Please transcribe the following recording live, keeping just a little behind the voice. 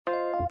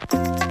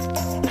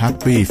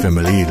Happy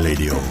Family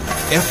Radio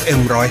FM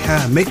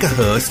 105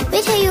 MHz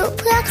วิทยุ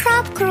เพื่อครอ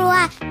บครัว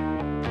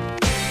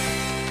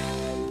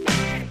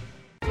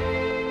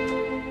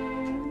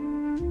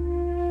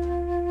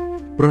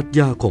ปรัช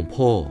ญาของ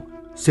พ่อ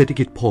เศรษฐ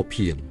กิจพอเ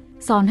พียง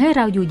สอนให้เ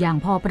ราอยู่อย่าง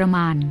พอประม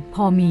าณพ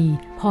อมี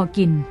พอ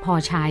กินพอ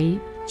ใช้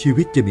ชี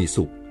วิตจะมี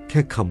สุขแค่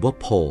คำว่า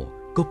พอ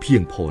ก็เพีย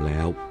งพอแ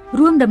ล้ว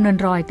ร่วมดำเนิน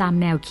รอยตาม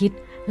แนวคิด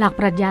หลัก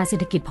ปรัชญาเศรษ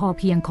ฐกิจพอ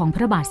เพียงของพ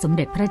ระบาทสมเ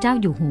ด็จพระเจ้า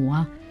อยู่หัว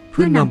เ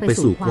พื่อนำไป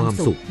สู่ความ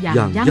สุขอย่า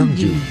งยั่ง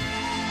ยืน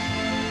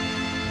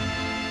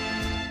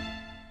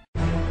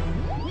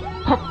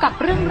พบกับ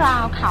เรื่องรา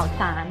วข่าว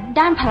สาร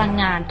ด้านพลัง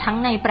งานทั้ง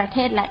ในประเท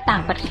ศและต่า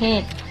งประเท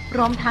ศร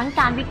วมทั้ง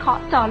การวิเคราะ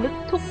ห์เจาะลึก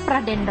ทุกปร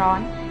ะเด็นร้อ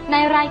นใน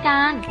รายก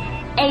าร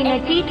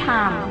Energy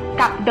Time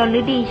กับดล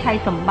ฤดีชัย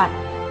สมบัติ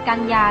กั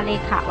ญญาเล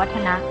ขาวัฒ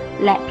นะ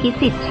และพิ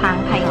สิทธิ์ช้าง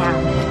ไพงาม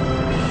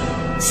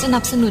สนั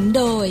บสนุน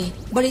โดย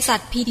บริษัท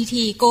PTT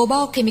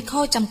Global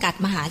Chemical จำกัด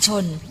มหาช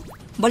น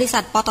บริษั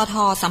ทปตท.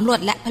สำรวจ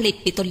และผลิต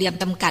ปิโตรเลียม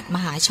จำกัดม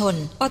หาชน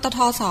ปตท.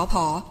สผ.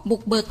บุ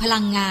กเบิกพลั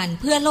งงาน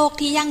เพื่อโลก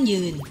ที่ยั่ง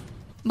ยืน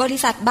บริ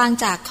ษัทบาง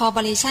จากคอร์ป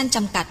อเรชั่นจ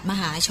ำกัดม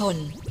หาชน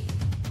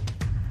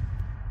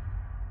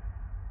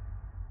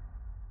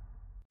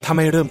ถ้าไ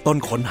ม่เริ่มต้น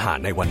ค้นหา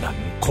ในวันนั้น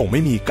คงไ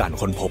ม่มีการ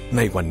ค้นพบใ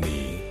นวัน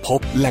นี้พ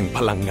บแหล่งพ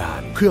ลังงา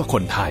นเพื่อค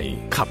นไทย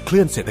ขับเค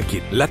ลื่อนเศรษฐกิ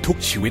จและทุก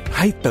ชีวิตใ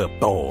ห้เติบ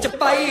โตจะ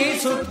ไป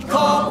สุดข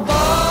อบ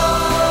ฟ้า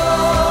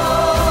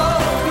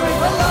ด้วย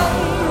พลัง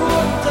รว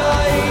มใจ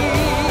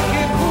เคี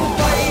ยงคู่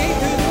ไป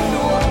ถึงด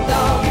วงด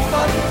าวที่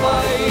ฝันใฝ่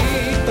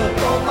เติบ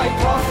โตไป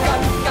พร้อมกัน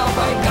ก้าวไ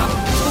ปกับ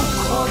ทุก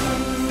คน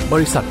บ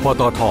ริษัทป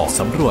ตท.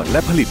สำรวจและ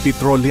ผลิตปิโ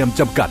ตรเลียม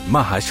จำกัดม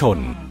หาชน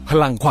พ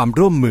ลังความ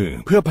ร่วมมือ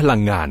เพื่อพลั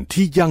งงาน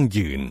ที่ยั่ง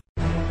ยืน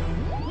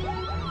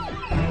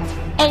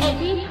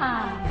Energy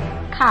Time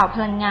ข่าวพ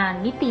ลังงาน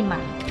มิติให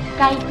ม่ใ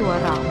กล้ตัว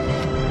เรา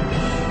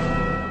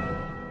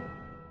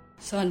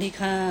สวัสดี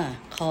ค่ะ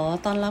ขอ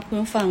ต้อนรับคุณ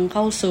ผู้ฟังเ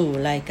ข้าสู่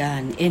รายกา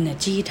ร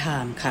Energy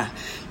Time ค่ะ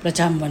ประ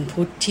จำวัน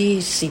พุธที่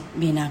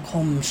10มีนาค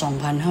ม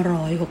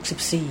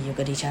2564อยู่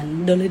กับดิฉัน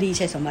ดลฤดี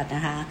ชัยสมบัติน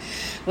ะคะ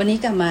วันนี้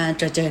กลับมา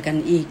เจอกัน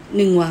อีก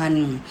1วัน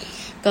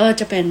ก็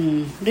จะเป็น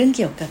เรื่องเ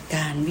กี่ยวกับก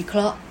ารวิเคร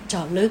าะห์เจ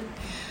าะลึก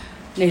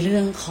ในเรื่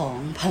องของ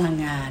พลัง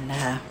งานน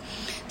ะคะ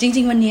จ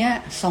ริงๆวันนี้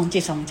สองจิ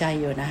ตสองใจ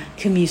อยู่นะ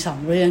คือมี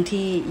2เรื่อง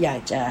ที่อยา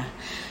กจะ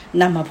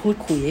นำมาพูด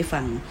คุยให้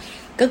ฟัง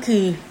ก็คื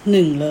อ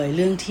1เลยเ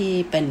รื่องที่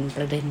เป็นป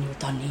ระเด็นอยู่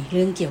ตอนนี้เ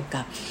รื่องเกี่ยว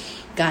กับ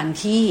การ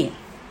ที่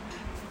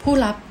ผู้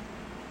รับ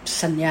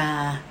สัญญา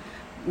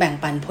แบ่ง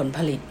ปันผลผ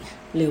ลิต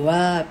หรือว่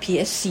า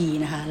PSC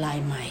นะคะราย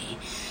ใหม่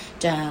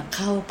จะเ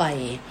ข้าไป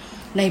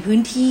ในพื้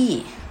นที่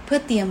เพื่อ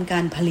เตรียมกา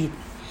รผลิต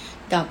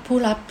กับผู้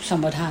รับสัม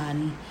ปทาน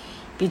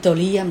ปิโตร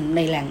เลียมใน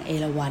แหล่งเอ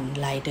ราวัณ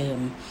รายเดิม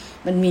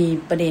มันมี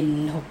ประเด็น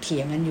ถกเถี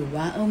ยงกันอยู่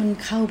ว่ามัน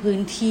เข้าพื้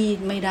นที่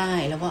ไม่ได้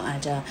แล้วก็อาจ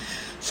จะ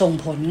ส่ง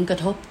ผลกระ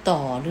ทบต่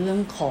อเรื่อง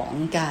ของ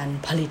การ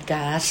ผลิต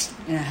ก๊าซ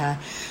นะคะ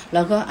แ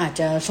ล้วก็อาจ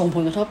จะส่งผ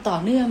ลกระทบต่อ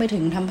เนื่องไปถึ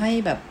งทำให้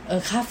แบบ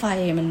ค่าไฟ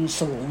มัน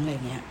สูงอะไร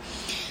เงี้ย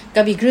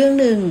กับอีกเรื่อง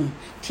นึง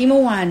ที่เมื่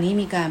อวานนี้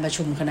มีการประ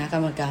ชุมคณะกร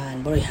รมการ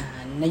บริหา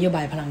รนโยบ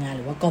ายพลังงานห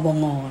รือว่ากบ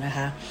ง.นะค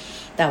ะ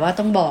แต่ว่า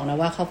ต้องบอกนะ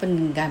ว่าเขาเป็น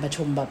การประ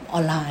ชุมแบบออ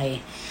นไลน์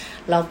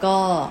แล้วก็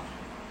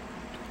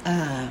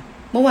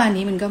เมื่อวาน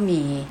นี้มันก็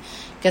มี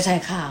กระแส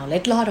ข่าวเล็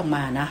ดลอดออกม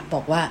านะบ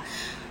อกว่า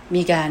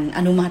มีการอ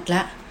นุมัติแล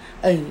ะ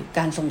ก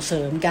ารส่งเส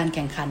ริมการแ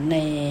ข่งขันใน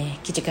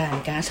กิจการ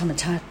ก๊าซธรรม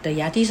ชาติระ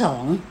ยะที่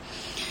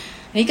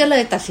2นี่ก็เล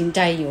ยตัดสินใจ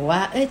อยู่ว่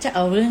าจะเอ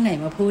าเรื่องไหน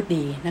มาพูด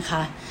ดีนะค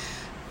ะ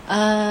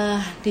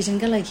ดิฉัน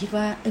ก็เลยคิด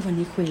ว่าวัน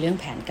นี้คุยเรื่อง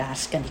แผนก๊าซ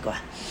กันดีกว่า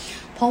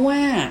เพราะว่า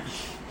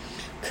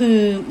คือ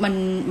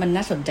มัน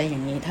น่าสนใจอย่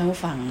างนี้ท่านผู้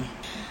ฟัง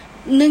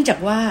เนื่องจาก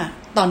ว่า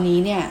ตอนนี้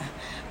เนี่ย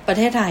ประเ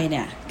ทศไทยเ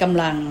นี่ยก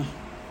ำลัง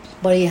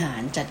บริหา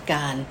รจัดก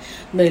าร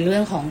ในเรื่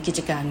องของกิจ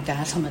การก๊า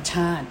ซธรรมช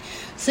าติ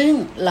ซึ่ง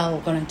เรา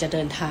กำลังจะเ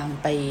ดินทาง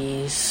ไป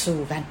สู่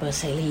การเปิด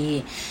เสรี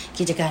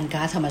กิจการ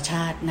ก๊าซธรรมช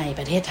าติในป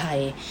ระเทศไทย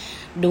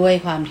ด้วย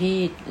ความที่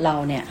เรา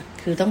เนี่ย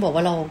คือต้องบอกว่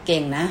าเราเ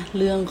ก่งนะ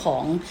เรื่องขอ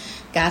ง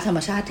ก๊าซธรรม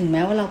ชาติถึงแ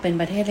ม้ว่าเราเป็น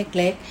ประเทศ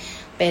เล็ก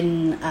ๆเป็น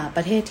ป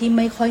ระเทศที่ไ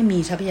ม่ค่อยมี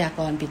ทรัพยาก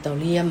รปิโตร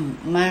เลียม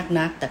มาก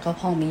นักแต่ก็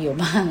พอมีอยู่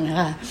บ้างนะ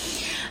คะ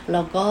แ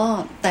ล้วก็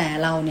แต่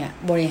เราเนี่ย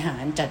บริหา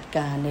รจัดก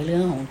ารในเรื่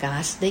องของก๊า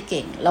ซได้เ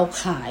ก่งเรา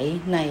ขาย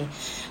ใน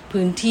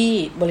พื้นที่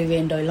บริเว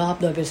ณโดยรอบ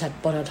โดยบริษัท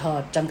ปตท.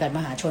จำกัดม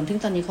หาชนซึ่ง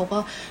ตอนนี้เขาก็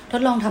ท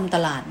ดลองทำต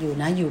ลาดอยู่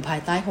นะอยู่ภา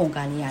ยใต้โครงก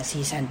าร ERC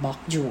Sandbox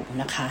อยู่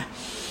นะคะ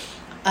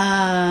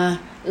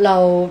เรา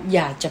อ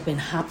ยากจะเป็น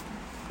ฮับ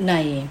ใน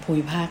ภู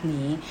มิภาค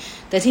นี้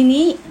แต่ที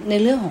นี้ใน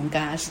เรื่องของ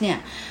ก๊าซเนี่ย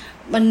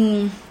มัน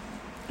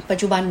ปัจ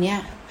จุบันเนี่ย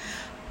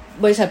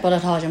บริษัทปต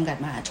ท.จำกัด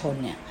มหาชน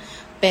เนี่ย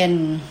เป็น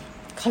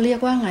เขาเรีย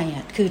กว่าไง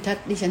คือถ้า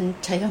ดิฉัน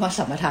ใช้คำว่า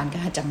สัมปทานก็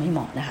อาจจะไม่เหม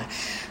าะนะคะ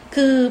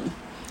คือ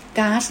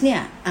ก๊าซเนี่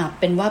ย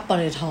เป็นว่าป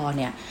ตท.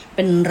เนี่ยเ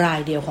ป็นราย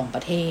เดียวของป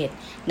ระเทศ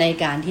ใน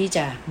การที่จ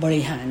ะบ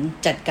ริหาร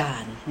จัดกา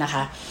รนะค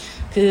ะ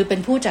คือเป็น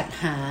ผู้จัด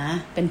หา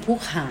เป็นผู้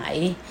ขาย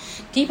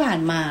ที่ผ่าน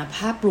มาภ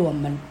าพรวม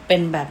มันเป็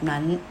นแบบ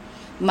นั้น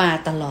มา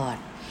ตลอด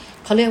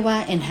เขาเรียกว่า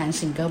enhanced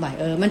single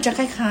buyer มันจะค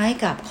ล้าย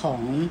ๆกับขอ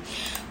ง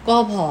ก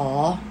ผ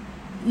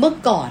เมื่อ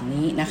ก่อน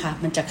นี้นะคะ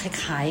มันจะค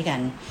ล้ายๆกัน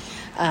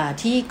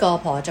ที่ก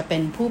ผ.จะเป็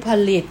นผู้ผ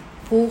ลิต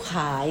ผู้ข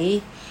า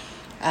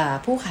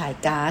ย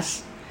ก๊าซ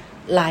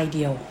รายเ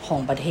ดียวขอ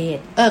งประเทศ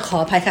ขอ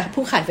อภัยค่ะ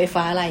ผู้ขายไฟ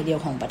ฟ้ารายเดียว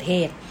ของประเท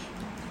ศ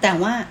แต่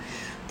ว่า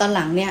ตอนห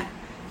ลังเนี่ย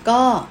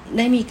ก็ไ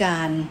ด้มีกา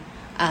ร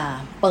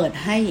เปิด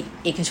ให้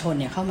เอกชน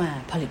เนี่ยเข้ามา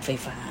ผลิตไฟ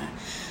ฟ้า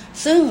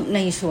ซึ่งใน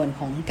ส่วน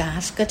ของก๊า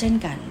ซก็เช่น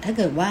กันถ้าเ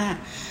กิดว่า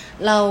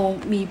เรา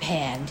มีแผ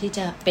นที่จ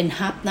ะเป็น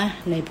ฮับนะ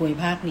ในภูมิ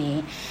ภาคนี้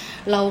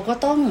เราก็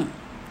ต้อง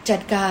จั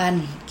ดการ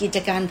กิจ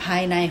การภา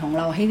ยในของ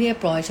เราให้เรียบ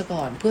ร้อยซะ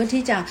ก่อนเพื่อ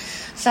ที่จะ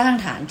สร้าง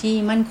ฐานที่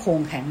มั่นคง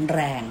แข็งแร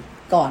ง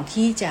ก่อน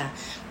ที่จะ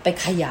ไป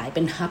ขยายเ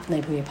ป็นฮับใน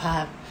ภูมิภา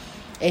ค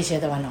เอเชีย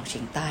ตะวันออกเฉี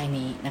ยงใต้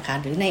นี้นะคะ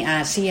หรือในอ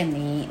าเซียน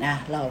นี้นะ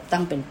เราตั้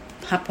งเป็น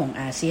ฮับของ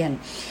อาเซียน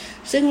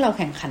ซึ่งเราแ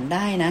ข่งขันไ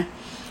ด้นะ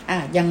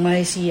อย่างมาเล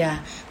เซีย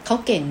เขา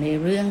เก่งใน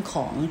เรื่องข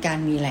องการ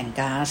มีแหล่ง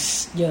ก๊าซ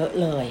เยอะ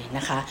เลยน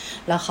ะคะ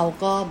แล้วเขา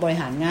ก็บริ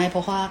หารง่ายเพร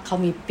าะว่าเขา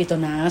มีปิโตร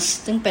นัส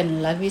ซึ่งเป็น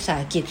รัฐวิสา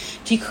หกิจ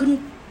ที่ขึ้น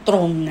ตร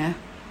งนะ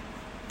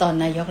ตอน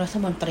นายกรัฐ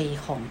มนตรี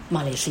ของม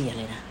าเลเซียเ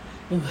ลยนะ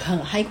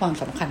ให้ความ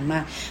สำคัญมา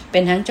กเป็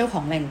นทั้งเจ้าข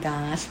องแหล่งก๊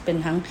าซเป็น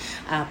ทั้ง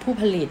ผู้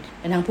ผลิต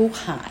เป็นทั้งผู้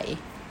ขาย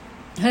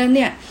เพราะฉะนั้นเ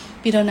นี่ย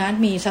ปิโตรนัส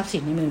มีทรัพย์สิ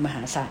นในมือมห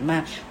าศาลมา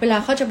กเวลา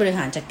เขาจะบริห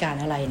ารจัดการ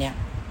อะไรเนี่ย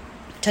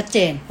ชัดเจ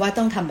นว่า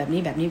ต้องทำแบบ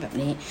นี้แบบนี้แบบ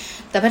นี้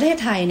แต่ประเทศ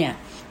ไทยเนี่ย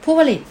ผู้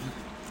ผลิต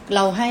เร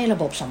าให้ระ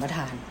บบสัมปท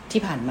าน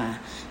ที่ผ่านมา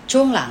ช่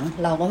วงหลัง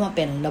เราก็มาเ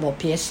ป็นระบบ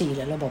PSC ห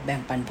รือระบบแบ่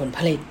งปันผลผ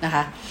ลิตนะค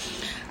ะ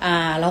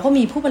เราก็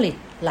มีผู้ผลิต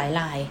หลาย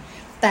ราย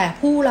แต่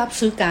ผู้รับ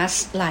ซื้อก๊าซ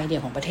รายเดีย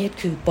วของประเทศ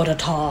คือปต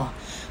ท.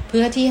เ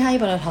พื่อที่ให้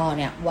ปตท.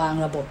เนี่ยวาง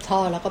ระบบท่อ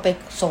แล้วก็ไป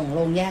ส่งโร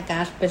งแยกก๊า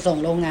ซไปส่ง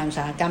โรงงานอุต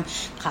สาหกรรม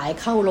ขาย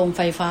เข้าโรงไ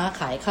ฟฟ้า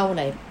ขายเข้าอะ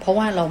ไรเพราะ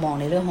ว่าเรามอง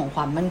ในเรื่องของค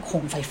วามมั่นค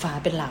งไฟฟ้า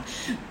เป็นหลัก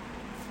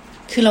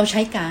คือเราใ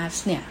ช้ก๊าซ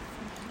เนี่ย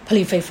ผ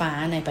ลิตไฟฟ้า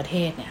ในประเท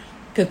ศเนี่ย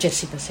เกือ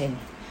บ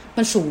 70%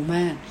 มันสูงม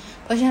าก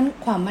เพราะฉะนั้น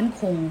ความมั่น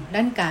คง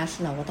ด้านก๊าซ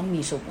เราก็ต้อง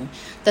มีสูง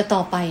แต่ต่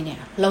อไปเนี่ย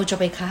เราจะ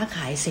ไปค้าข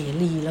ายเส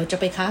รีเราจะ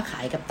ไปค้าขา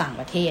ยกับต่าง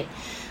ประเทศ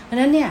เพราะฉะ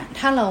นั้นเนี่ย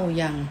ถ้าเรา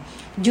ยัง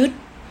ยึด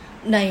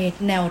ใน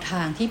แนวท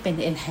างที่เป็น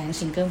enhanced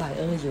single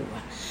buyer อยู่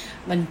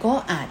มันก็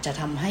อาจจะ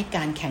ทำให้ก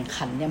ารแข่ง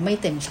ขันเนี่ยไม่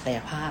เต็มศักย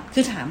ภาพคื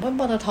อถามว่า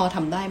ปตท.ท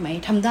ำได้ไหม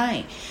ทำได้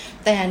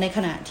แต่ในข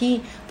ณะที่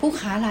ผู้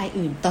ค้าราย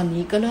อื่นตอน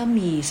นี้ก็เริ่ม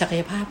มีศัก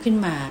ยภาพขึ้น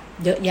มา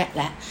เยอะแยะ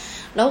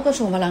แล้วกระท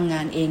รวงพลังง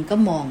านเองก็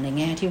มองใน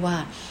แง่ที่ว่า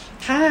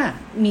ถ้า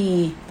มี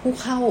ผู้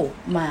เข้า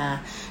มา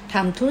ท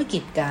ำธุรกิ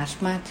จก๊าซ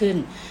มากขึ้น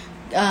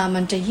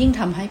มันจะยิ่ง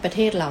ทำให้ประเท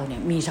ศเราเนี่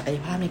ยมีศักย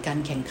ภาพในการ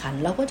แข่งขัน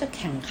แล้วก็จะแ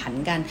ข่งขัน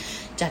กัน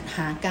จัดห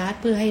าก๊าซ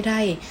เพื่อให้ได้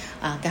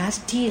ก๊าซ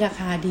ที่รา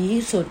คาดี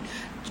ที่สุด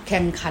แ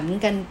ข่งขัน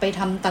กันไป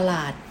ทำตล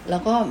าดแล้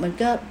วก็มัน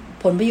ก็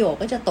ผลประโยชน์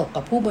ก็จะตก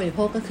กับผู้บริโภ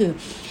คก็คือ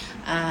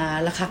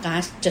ราคาก๊า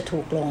ซจะถู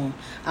กลง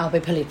เอาไป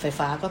ผลิตไฟ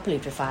ฟ้าก็ผลิ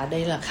ตไฟฟ้าได้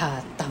ราคา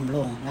ต่ำล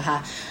งนะคะ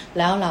แ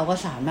ล้วเราก็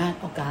สามารถ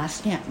เอาก๊าซ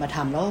เนี่ยมาท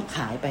ำแล้วข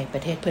ายไปปร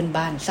ะเทศเพื่อน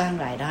บ้านสร้าง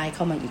รายได้เ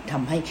ข้ามาอีกท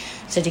ำให้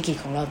เศรษฐกิจ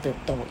ของเราเติบ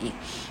โตอีก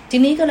ที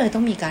นี้ก็เลยต้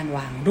องมีการว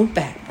างรูปแ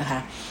บบนะคะ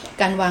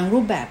การวางรู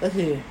ปแบบก็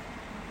คือ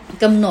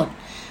กำหนด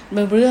ใน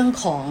เรื่อง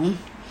ของ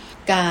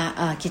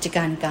กิจก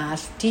ารก๊าซ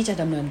ที่จะ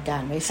ดำเนินกา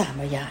รไว้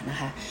3ระยะนะ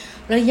คะ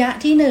ระยะ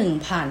ที่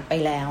1ผ่านไป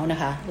แล้วนะ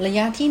คะระย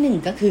ะที่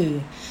1ก็คือ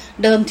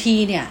เดิมที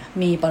เนี่ย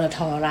มีปตท.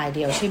รายเ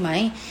ดียวใช่ไหม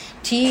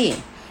ที่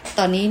ต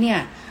อนนี้เนี่ย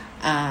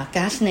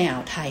ก๊าซในอ่า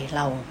วไทยเ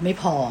ราไม่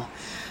พอ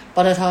ป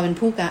ตท.เป็น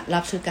ผู้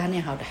รับซื้อก๊าซใน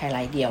อ่าวไทยร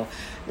ายเดียว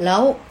แล้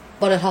ว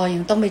ปตท.ยั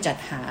งต้องไปจัด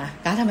หา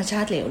ก๊าซธรรมชา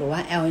ติเหลวหรือว่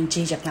า LNG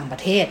จากต่างปร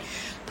ะเทศ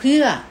เพื่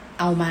อ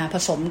เอามาผ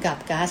สมกับ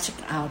ก๊าซจาก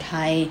อ่าวไท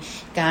ย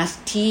ก๊าซ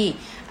ที่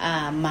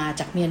มา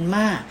จากเมียนม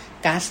า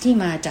ก๊าซที่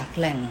มาจาก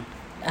แหล่ง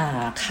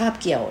คาบ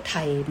เกี่ยวไท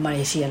ยมาเล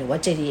เซียหรือว่า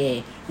JDA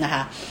นะค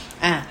ะ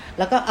แ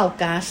ล้วก็เอา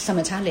ก๊าซธรร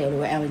มชาติเหลวหรื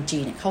อว่า LNG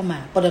เนี่ยเข้ามา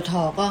ปตท.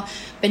ก็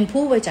เป็น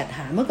ผู้ไปจัดห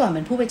าเมื่อก่อนเ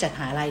ป็นผู้ไปจัด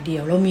หารายเดีย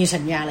วเรามี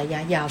สัญญาระย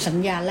ะยาวสัญ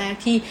ญาแรก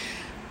ที่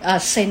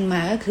เซ็นม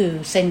าก็คือ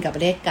เซ็นกับป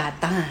ระเทศกา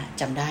ตาร์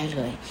จำได้เล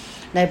ย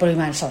ในปริ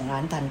มาณ2ล้า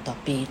นตันต่อ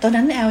ปีตอน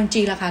นั้น LNG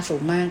ราคาสู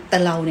งมากแต่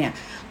เราเนี่ย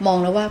มอง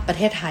แล้วว่าประเ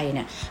ทศไทยเ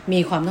นี่ยมี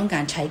ความต้องกา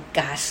รใช้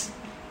ก๊าซ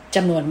จ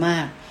ำนวนมา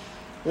ก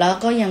แล้ว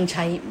ก็ยังใ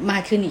ช้มา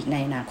กขึ้นอีกใน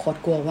อนาคต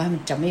กลัวว่ามั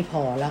นจะไม่พ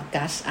อแล้ว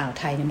ก๊าซอ่าว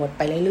ไทยเนี่ยหมดไ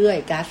ปเรื่อย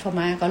ๆก๊าซพ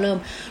ม่าก็เริ่ม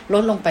ล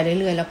ดลงไปเ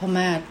รื่อยๆแล้วพ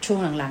ม่าช่วง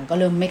หลังๆก็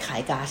เริ่มไม่ขา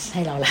ยก๊าซใ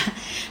ห้เราละ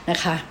นะ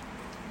คะ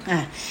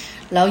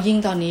แล้วยิ่ง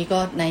ตอนนี้ก็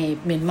ใน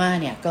เมียนมา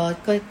เนี่ย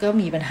ก็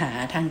มีปัญหา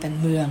ทางการ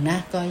เมืองนะ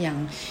ก็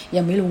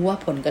ยังไม่รู้ว่า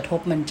ผลกระทบ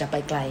มันจะไป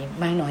ไกล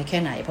มากน้อยแค่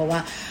ไหนเพราะว่า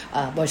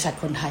บริษัท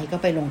คนไทยก็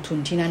ไปลงทุน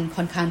ที่นั่น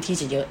ค่อนข้างที่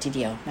จะเยอะทีเ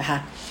ดียวนะคะ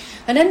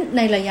เพราะฉะนั้นใ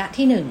นระยะ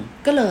ที่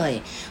1ก็เลย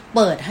เ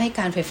ปิดให้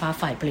การไฟฟ้า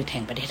ฝ่ายผลิตแ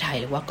ห่งประเทศไทย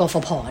หรือว่ากฟ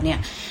ผ.เนี่ย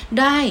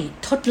ได้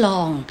ทดล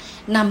อง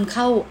นำเ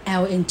ข้า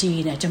LNG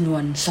เนี่ยจำนว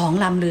น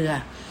2ลำเรือ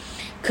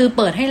คือเ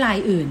ปิดให้ราย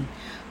อื่น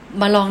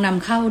มาลองน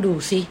ำเข้าดู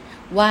ซิ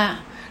ว่า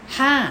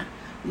ถ้า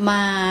ม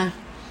า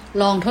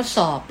ลองทดส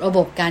อบระบ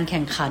บการแ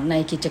ข่งขันใน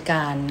กิจก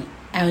าร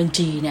LNG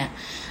เนี่ย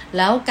แ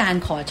ล้วการ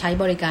ขอใช้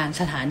บริการ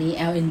สถานี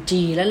LNG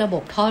และระบ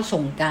บท่อ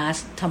ส่งก๊าซ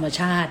ธรรม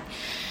ชาติ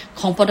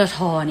ของปตท.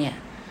เนี่ย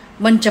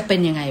มันจะเป็น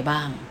ยังไงบ้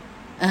าง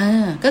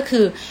ก็คื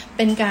อเ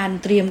ป็นการ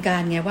เตรียมกา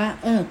รไงว่า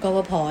กฟ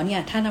ผ.เนี่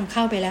ยถ้านำเข้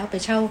าไปแล้วไป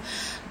เช่า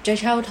จะ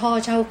เช่าท่อ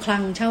เช่าคลั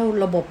งเช่า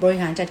ระบบบริ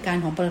หารจัดการ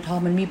ของปตท.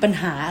มันมีปัญ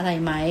หาอะไร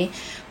ไหม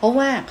เพราะ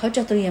ว่าเขาจ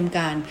ะเตรียมก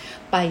าร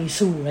ไป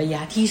สู่ระย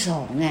ะที่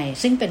2ไง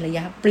ซึ่งเป็นระย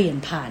ะเปลี่ยน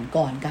ผ่าน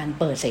ก่อนการ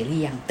เปิดเสรี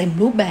อย่างเต็ม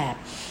รูปแบบ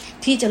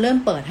ที่จะเริ่ม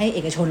เปิดให้เอ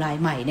กชนราย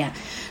ใหม่เนี่ย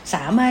ส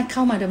ามารถเข้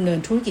ามาดำเนิน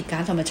ธุรกิจก๊า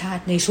ซธรรมชา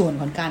ติในส่วน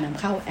ของการนำ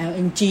เข้า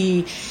LNG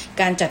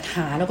การจัดห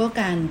าแล้วก็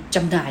การจ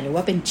ำหน่ายหรือว่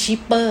าเป็นชิ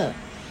ปเปอร์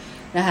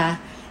นะคะ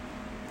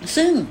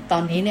ซึ่งตอ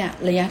นนี้เนี่ย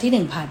ระยะ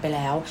ที่1ผ่านไปแ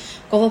ล้ว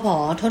กฟผ.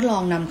ทดลอ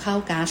งนำเข้า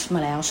ก๊าซมา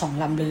แล้ว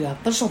2ลำเรือ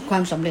ประสบควา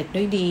มสำเร็จ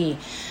ด้วยดี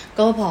ก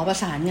ฟผ.ประ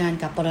สานงาน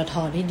กับปตท.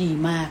ได้ดี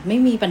มากไม่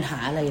มีปัญหา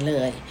อะไรเล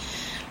ย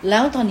แล้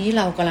วตอนนี้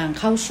เรากำลัง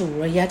เข้าสู่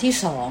ระยะที่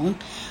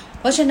2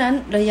เพราะฉะนั้น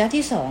ระยะ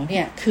ที่2เ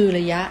นี่ยคือ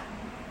ระยะ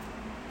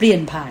เปลี่ย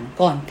นผ่าน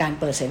ก่อนการ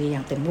เปิดเสรีอย่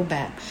างเต็มรูปแบ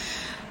บ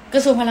กร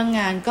ะทรวงพลังง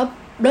านก็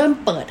เริ่ม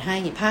เปิดให้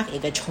ภาคเอ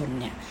กชน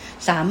เนี่ย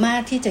สามาร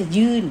ถที่จะ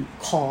ยื่น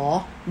ขอ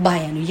ใบ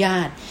อนุญา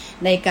ต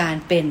ในการ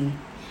เป็น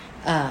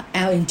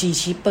LNG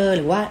shipper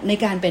หรือว่าใน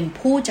การเป็น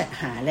ผู้จัด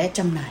หาและจ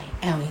ำหน่าย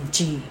LNG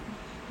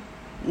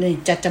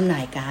จะจำหน่า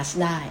ยก๊าซ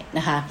ได้น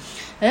ะคะ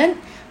ดังนั้น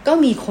ก็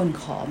มีคน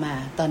ขอมา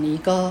ตอนนี้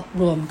ก็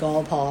รวมก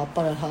พ.ป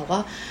ตท.ก็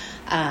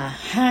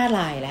5 ร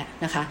ายแล้ว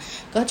นะคะ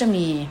ก็จะ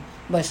มี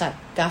บริษัท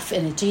Gulf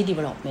Energy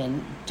Development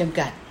จำ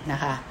กัดนะ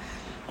คะ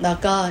แล้ว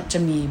ก็จะ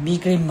มี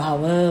Green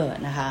Power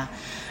นะคะ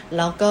แ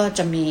ล้วก็จ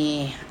ะมี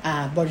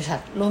บริษัท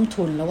ร่วม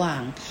ทุนระหว่า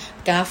ง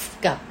Gulf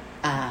กับ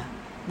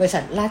บริษั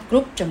ทลาดก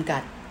รุ๊ปจำกั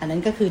ดอันนั้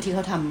นก็คือที่เข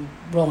าท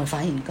ำโรงไฟฟ้า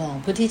หินกอง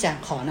เพื่อที่จะ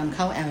ขอนำเ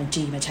ข้า LNG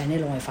มาใช้ใน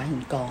โรงไฟฟ้าหิ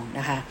นกอง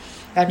นะคะ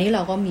ตอนนี้เร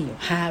าก็มีอยู่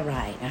5 ร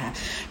ายนะคะ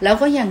แล้ว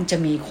ก็ยังจะ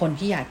มีคน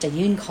ที่อยากจะ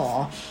ยื่นขอ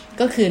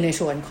ก็คือใน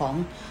ส่วนของ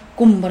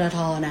กลุ่มปตท.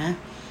นะ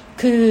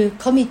คือ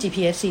เขามี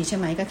GPSC ใช่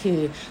ไหมก็คือ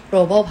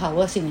Global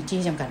Power Synergy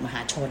จำกัดมห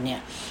าชนเนี่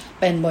ย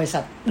เป็นบริษั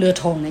ทเรือ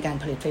ธงในการ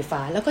ผลิตไฟฟ้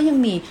าแล้วก็ยัง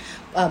มี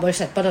บริ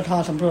ษัทปตท.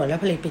สำรวจและ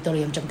ผลิตปิโตรเ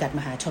ลียมจำกัดม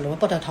หาชนหรือว่า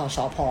ปตท.ส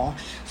ผ.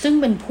ซึ่ง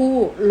เป็นผู้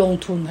ลง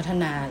ทุนพัฒ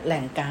นาแห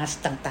ล่งก๊าซ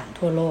ต่างๆ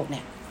ทั่วโลกเ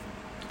นี่ย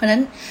เพราะฉะนั้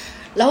น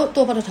แล้ว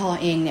ตัวปตท.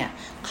เองเนี่ย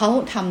เขา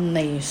ทำใน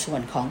ส่ว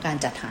นของการ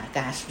จัดหา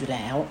ก๊าซอยู่แ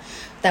ล้ว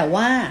แต่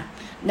ว่า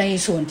ใน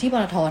ส่วนที่ป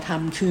ตท.ท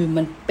ำคือ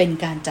มันเป็น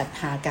การจัด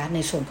หาก๊าซใน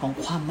ส่วนของ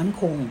ความมั่น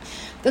คง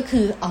ก็คื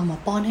อเอามา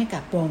ป้อนให้กั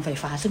บโรงไฟ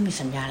ฟ้าซึ่งมี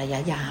สัญญาระยะ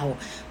ยาว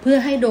เพื่อ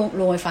ให้โ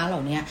รงไฟฟ้าเหล่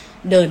านี้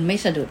เดินไม่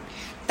สะดุด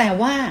แต่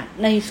ว่า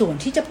ในส่วน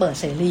ที่จะเปิด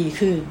เสรี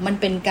คือมัน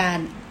เป็นการ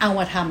เอา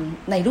มาท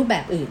ำในรูปแบ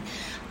บอื่น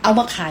เอา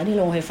มาขายในโ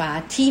รงไฟฟ้า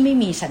ที่ไม่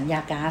มีสัญญา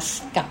ก๊าซ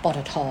กับปต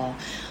ท.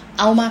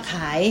เอามาข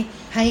าย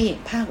ให้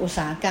ภาคอุตส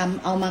าหกรรม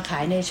เอามาขา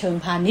ยในเชิง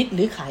พาณิชย์ห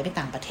รือขายไป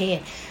ต่างประเทศ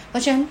เพรา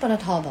ะฉะนั้นปต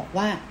ท.บอก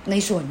ว่าใน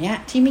ส่วนนี้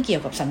ที่ไม่เกี่ย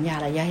วกับสัญญา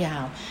ระยะยา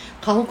ว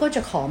เขาก็จ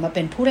ะขอมาเ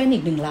ป็นผู้เล่นอี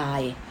ก1 รา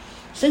ย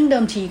ซึ่งเดิ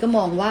มทีก็ม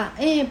องว่า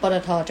ปต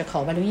ท.จะขอ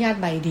อนุญาต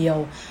ใบเดียว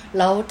แ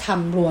ล้วท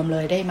ำรวมเล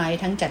ยได้ไหม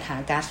ทั้งจัดหา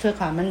ก๊าซเพื่อ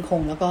ความมั่นค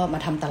งแล้วก็มา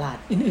ทำตลาด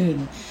อื่น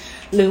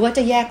ๆหรือว่าจ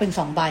ะแยกเป็น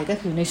2 ใบก็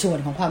คือในส่วน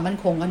ของความมั่น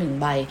คงก็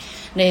1 ใบ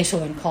ในส่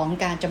วนของ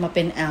การจะมาเ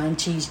ป็น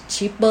LNG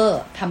shipper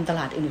ทำต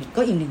ลาดอื่นๆ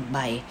ก็อีก1 ใบ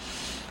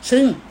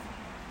ซึ่ง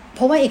เพ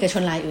ราะว่าเอกช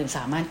นรายอื่นส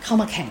ามารถเข้า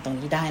มาแข่งตรง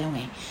นี้ได้แล้วไ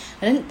ง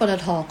ดังนั้นปต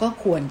ท.ก็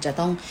ควรจะ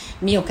ต้อง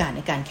มีโอกาสใ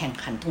นการแข่ง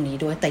ขันตรงนี้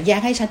ด้วยแต่แย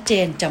กให้ชัดเจ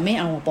นจะไม่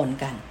เอามาปน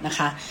กันนะค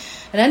ะ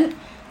ดังนั้น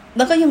แ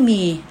ล้วก็ยัง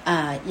มี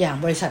อย่าง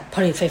บริษัทผ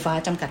ลิตไฟฟ้า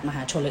จำกัดมห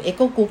าชนหรือ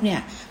Eco Group เนี่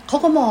ยเขา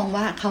ก็มอง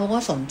ว่าเขาก็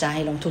สนใจ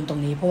ลงทุนตร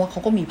งนี้เพราะว่าเขา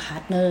ก็มีพา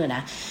ร์ทเนอร์น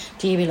ะ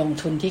ที่ไปลง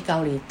ทุนที่เกา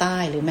หลีใต้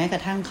หรือแม้กร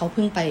ะทั่งเขาเ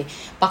พิ่งไป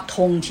ปักธ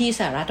งที่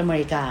สหรัฐอเม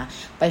ริกา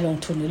ไปลง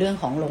ทุนในเรื่อง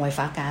ของโรงไฟ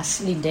ฟ้าก๊าซ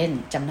ลินเดน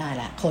จำได้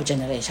ละ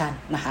Cogeneration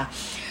นะคะ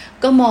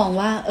ก็มอง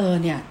ว่า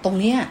เนี่ยตรง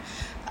เนี้ย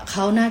เข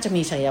าน่าจะ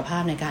มีศักยภา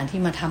พในการที่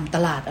มาทำต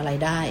ลาดอะไร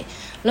ได้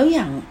แล้วอ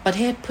ย่างประเ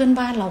ทศเพื่อน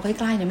บ้านเราใก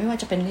ล้ๆเนี่ยไม่ว่า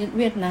จะเป็น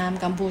เวียดนาม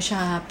กัมพูช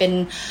าเป็น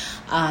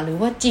หรือ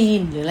ว่าจีน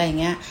หรืออะไร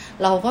เงี้ย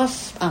เราก็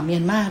เมีย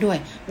นมาด้วย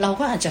เรา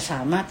ก็อาจจะส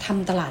ามารถท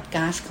ำตลาด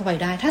ก๊าซเข้าไป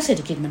ได้ถ้าเศรษ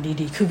ฐกิจมัน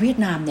ดีๆคือเวียด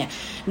นามเนี่ย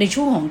ใน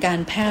ช่วงของการ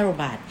แพร่ระ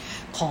บาด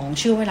ของ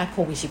เชื้อไวรัสโค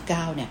วิด -19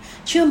 เนี่ย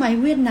เชื่อไหม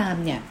เวียดนาม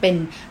เนี่ยเป็น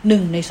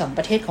1 ใน 2ป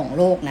ระเทศของ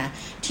โลกนะ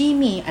ที่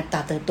มีอัตร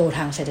าเติบโตท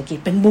างเศรษฐกิจ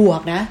เป็นบว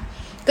กนะ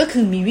ก็คื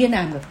อมีเวียดน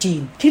ามกับจี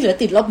นที่เหลือ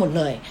ติดลบหมด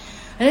เลย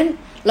เพราะฉะนั้น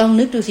ลอง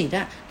นึกดูสิ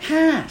ว่าถ้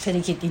าเศรษฐ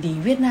กิจดี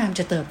ๆเวียดนามจ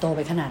ะเติบโตไป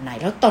ขนาดไหน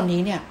แล้วตอนนี้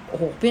เนี่ยโอ้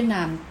โหเวียดน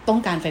ามต้อง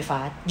การไฟฟ้า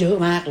เยอะ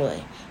มากเลย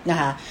นะ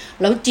คะ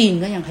แล้วจีน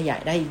ก็ยังขยา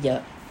ยได้อีกเยอ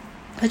ะ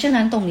เพราะฉะ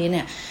นั้นตรงนี้เ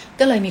นี่ย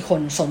ก็เลยมีค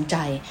นสนใจ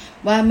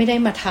ว่าไม่ได้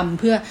มาทำ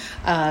เพื่อ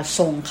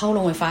ส่งเข้าโร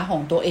งไฟฟ้าขอ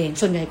งตัวเอง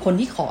ส่วนใหญ่คน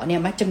ที่ขอเนี่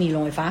ยมักจะมีโร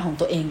งไฟฟ้าของ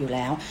ตัวเองอยู่แ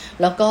ล้ว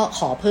แล้วก็ข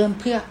อเพิ่ม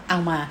เพื่อเอา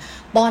มา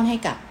ป้อนให้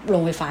กับโร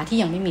งไฟฟ้าที่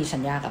ยังไม่มีสั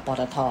ญญากับป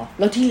ตท.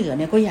แล้วที่เหลือเ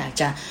นี่ยก็อยาก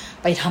จะ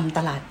ไปทำต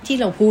ลาดที่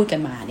เราพูดกั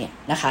นมาเนี่ย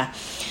นะคะ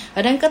เพรา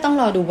ะฉะนั้นก็ต้อง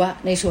รอดูว่า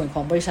ในส่วนข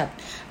องบริษัท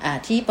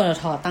ที่ปต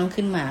ท.ตั้ง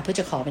ขึ้นมาเพื่อ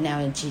จะขอเป็น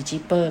LNG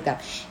shipper กับ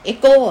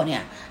Eco เนี่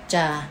ยจ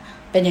ะ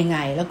เป็นยังไง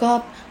แล้วก็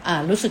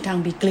รู้สึกทาง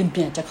บีกลิมเ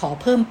นี่ยจะขอ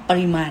เพิ่มป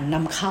ริมาณน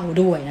ำเข้า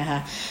ด้วยนะคะ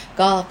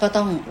ก็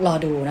ต้องรอ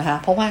ดูนะคะ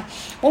เพราะว่า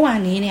เมื่อวาน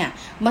นี้เนี่ย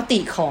มติ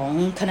ของ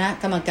คณะ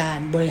กรรมการ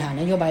บริหาร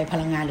นโยบายพ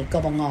ลังงานหรือก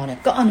บง.เนี่ย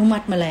ก็อนุมั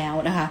ติมาแล้ว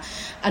นะคะ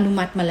อนุ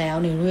มัติมาแล้ว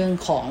ในเรื่อง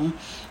ของ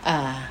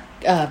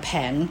แผ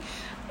น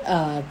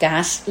ก๊า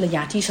ซระย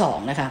ะที่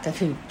2นะคะก็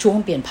คือช่วง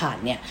เปลี่ยนผ่าน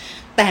เนี่ย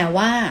แต่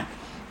ว่า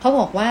เขา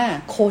บอกว่า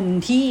คน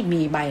ที่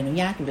มีใบอนุ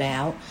ญาตอยู่แล้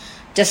ว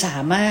จะสา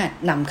มารถ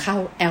นำเข้า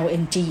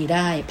LNG ไ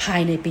ด้ภา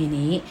ยในปี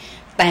นี้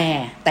แ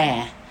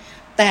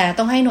ต่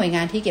ต้องให้หน่วยง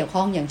านที่เกี่ยวข้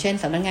องอย่างเช่น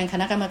สำนักงานค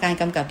ณะกรรมการ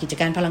กำกับกิจ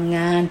การพลังง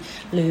าน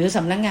หรือส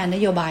ำนักงานน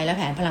โยบายและแ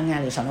ผนพลังงาน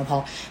หรือสนพ.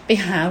ไป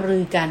หารื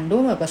อกันร่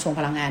วมกับกระทรวง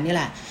พลังงานนี่แ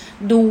หละ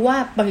ดูว่า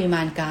ปริม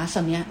าณก๊าซต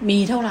อนนี้มี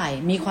เท่าไหร่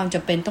มีความจ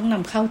ำเป็นต้องน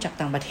ำเข้าจาก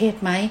ต่างประเทศ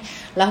ไหม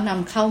แล้วน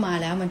ำเข้ามา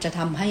แล้วมันจะท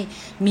ำให้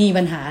มี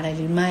ปัญหาอะไรห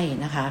รือไม่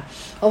นะคะ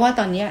เพราะว่า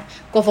ตอนนี้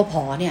กฟผ.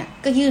เนี่ย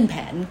ก็ยื่นแผ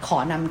นขอ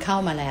นำเข้า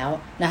มาแล้ว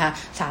นะคะ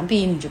3 ปี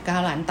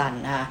 1.9 ล้านตัน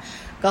นะคะ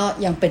ก็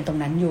ยังเป็นตรง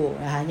นั้นอยู่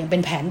นะคะยังเป็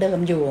นแผนเดิม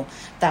อยู่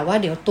แต่ว่า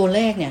เดี๋ยวตัวเล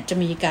ขเนี่ยจะ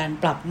มีการ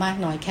ปรับมาก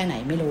น้อยแค่ไหน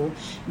ไม่รู้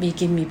บี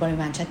กินมีปริ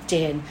มาณชัดเจ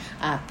น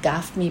กั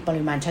ฟมีป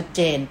ริมาณชัดเ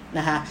จนน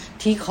ะคะ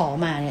ที่ขอ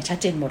มาเนี่ยชัด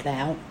เจนหมดแล้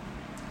ว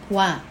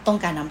ว่าต้อง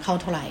การนำเข้า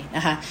เท่าไหร่น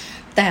ะคะ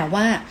แต่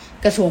ว่า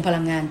กระทรวงพลั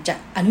งงานจะ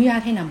อนุญาต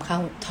ให้นำเข้า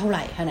เท่าไห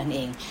ร่เท่านั้นเอ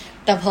ง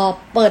แต่พอ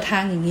เปิดทา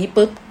งอย่างนี้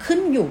ปุ๊บขึ้น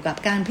อยู่กับ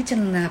การพิจา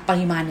รณาป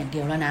ริมาณอย่างเดี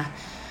ยวแล้วนะ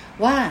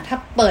ว่าถ้า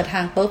เปิดท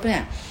างปุ๊บเนี่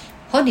ย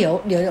เพราะเดี๋ยว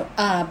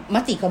ม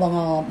ติกบง.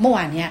เมื่อว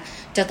านนี้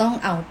จะต้อง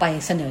เอาไป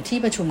เสนอที่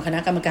ประชุมคณะ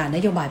กรรมการน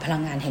โยบายพลั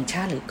งงานแห่งช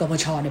าติหรือกพ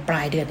ช.ในปล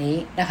ายเดือนนี้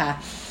นะคะ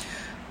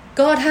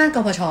ก็ถ้าก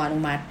พช.อนุ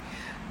มัติ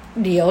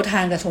เดี๋ยวทา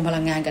งกระทรวงพลั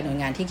งงานกับหน่วย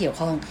งานที่เกี่ยว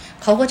ข้อง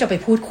เขาก็จะไป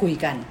พูดคุย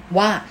กัน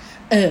ว่า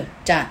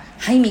จะ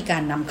ให้มีกา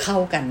รนำเข้า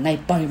กันใน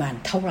ปริมาณ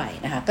เท่าไหร่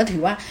นะคะก็ถื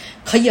อว่า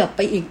ขยับไ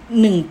ปอีก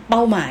1เป้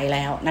าหมายแ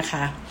ล้วนะค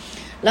ะ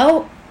แล้ว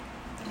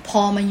พ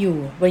อมาอยู่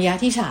ระยะ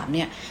ที่3เ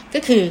นี่ยก็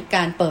คือก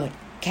ารเปิด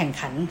แข่ง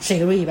ขันเส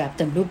รีแบบเ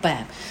ต็มรูปแบ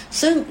บ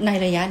ซึ่งใน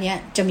ระยะนี้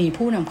จะมี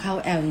ผู้นำเข้า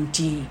LNG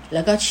แ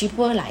ล้วก็ชิปเป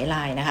อร์หลายร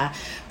ายนะคะ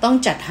ต้อง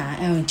จัดหา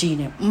LNG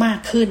เนี่ยมาก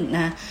ขึ้นน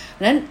ะ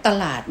นั้นต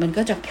ลาดมัน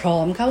ก็จะพร้อ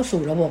มเข้า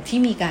สู่ระบบที่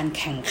มีการ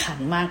แข่งขัน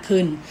มาก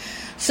ขึ้น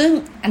ซึ่ง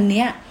อันเ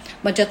นี้ย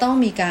มันจะต้อง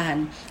มีการ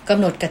กำ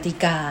หนดกติ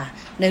กา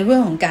ในเรื่อ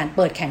งของการเ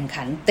ปิดแข่ง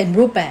ขันเต็ม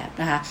รูปแบบ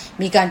นะคะ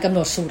มีการกำหน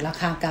ดสูตรรา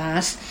คาก๊า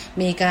ซ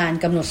มีการ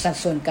กำหนดสัด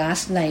ส่วนก๊าซ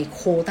ในโค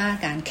วต้า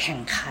การแข่ง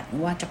ขัน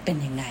ว่าจะเป็น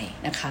ยังไง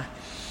นะคะ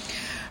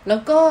แล้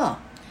วก็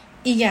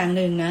อีกอย่างห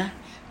นึ่งนะ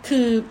คื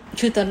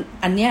อตอน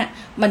อันเนี้ย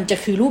มันจะ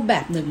คือรูปแบ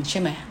บหนึ่งใช่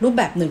ไหมรูป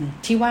แบบหนึ่ง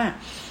ที่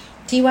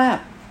ว่า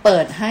เปิ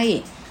ดให้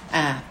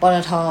ปต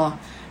ท.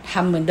ท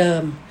ำเหมือนเดิ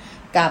ม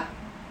กับ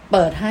เ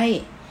ปิดให้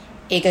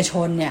เอกช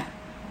นเนี่ย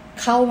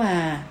เข้ามา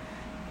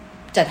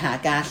จัดหา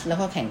ก๊าซแล้ว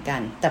ก็แข่งกั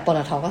นแต่ปต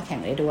ท.ก็แข่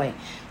งได้ด้วย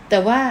แต่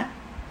ว่า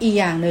อีก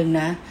อย่างหนึ่ง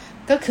นะ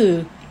ก็คือ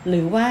ห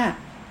รือว่า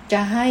จ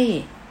ะให้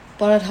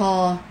ปตท.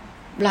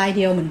รายเ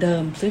ดียวเหมือนเดิ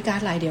มซื้อก๊าซ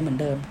รายเดียวเหมือน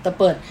เดิมแต่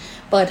เ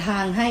ปิดทา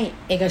งให้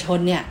เอกชน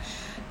เนี่ย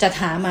จะ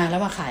หามาแล้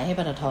วมาขายให้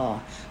ปตท.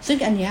ซึ่ง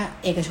อันเนี้ย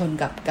เอกชน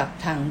กับ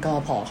ทางก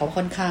พ.เขา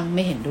ค่อนข้างไ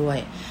ม่เห็นด้วย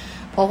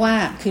เพราะว่า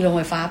คือโรงไ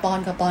ฟฟ้าป้อน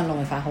ก็ป้อนโรง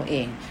ไฟฟ้าเขาเอ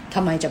งท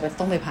ำไมจะ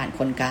ต้องไปผ่านค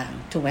นกลาง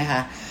ถูกไหมค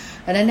ะ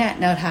ดังนั้นเนี่ย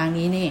แนวทาง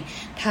นี้นี่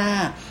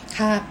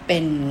ถ้าเป็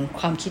น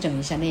ความคิดของ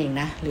ดิฉันเอง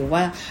นะหรือว่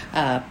า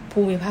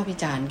ผู้วิพากษ์วิ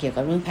จารณ์เกี่ยว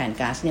กับเรื่องแผน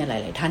ก๊าซเนี่ยหล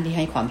ายๆท่านที่ใ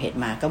ห้ความเห็น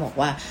มาก็บอก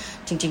ว่า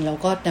จริงๆเรา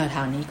ก็แนวท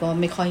างนี้ก็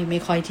ไม่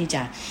ค่อยที่จ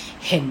ะ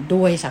เห็น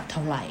ด้วยสักเท่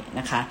าไหร่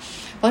นะคะ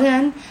เพราะฉะ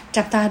นั้น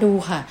จับตาดู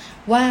ค่ะ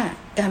ว่า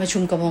การประชุ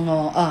มก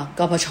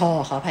พช.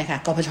ขออภัยค่ะ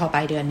กพช.ปล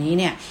ายเดือนนี้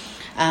เนี่ย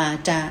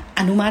จะ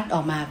อนุมัติอ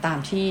อกมาตาม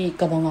ที่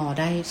กบง.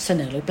ได้เส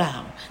นอหรือเปล่า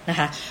นะค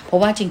ะเพรา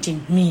ะว่าจริง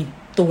ๆมี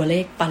ตัวเล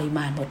ขปริม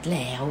าณหมดแ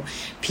ล้ว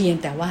เพียง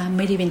แต่ว่าไ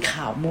ม่ได้เป็น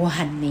ข่าวเมื่อว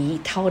านนี้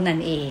เท่านั้น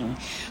เอง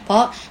เพรา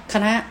ะค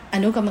ณะอ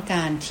นุกรรมก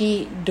ารที่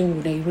ดู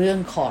ในเรื่อง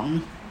ของ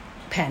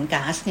แผน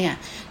ก๊าซเนี่ย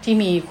ที่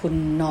มีคุ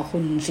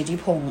ณสิทธิ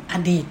พงศ์อ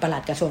ดีตปลั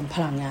ดกระทรวงพ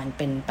ลังงานเ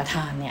ป็นประธ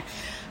านเนี่ย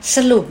ส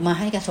รุปมา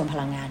ให้กระทรวงพ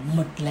ลังงานหม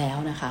ดแล้ว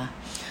นะคะ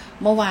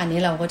เมื่อวานนี้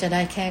เราก็จะไ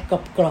ด้แค่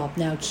กรอบ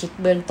แนวคิด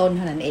เบื้องต้นเ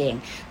ท่านั้นเอง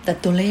แต่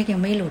ตัวเลขยั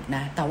งไม่หลุดน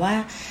ะแต่ว่า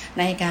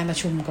ในการประ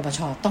ชุมกปช.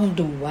ต้อง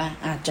ดูว่า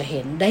อาจจะเ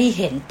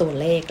ห็นตัว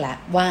เลขแล้ว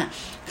ว่า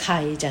ใคร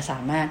จะสา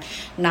มารถ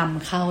น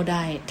ำเข้าไ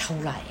ด้เท่า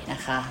ไหร่นะ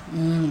คะ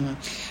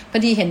พอ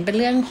ดีเห็นเป็น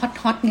เรื่องฮ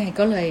อตไง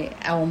ก็เลย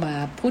เอามา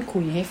พูดคุ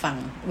ยให้ฟัง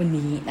วัน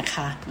นี้นะค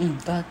ะ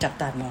ก็จับ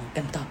ตามอง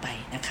กันต่อไป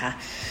นะคะ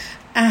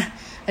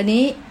อัน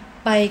นี้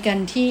ไปกัน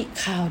ที่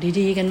ข่าว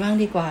ดีๆกันบ้าง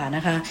ดีกว่าน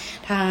ะคะ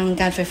ทาง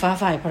การไฟฟ้า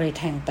ฝ่ายผลิต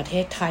แห่งประเท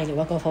ศไทยหรือ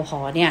ว่ากฟผ.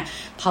เนี่ย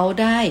เขา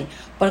ได้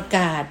ประก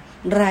าศ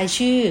ราย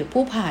ชื่อ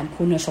ผู้ผ่าน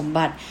คุณสม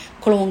บัติ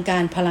โครงกา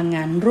รพลังง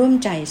านร่วม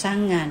ใจสร้าง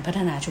งานพัฒ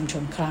นาชุมช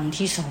นครั้ง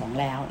ที่2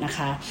แล้วนะค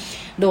ะ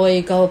โดย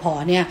กฟผ.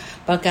เนี่ย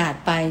ประกาศ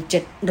ไป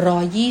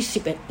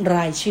721ร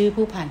ายชื่อ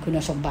ผู้ผ่านคุณ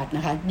สมบัติน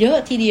ะคะเยอะ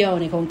ทีเดียว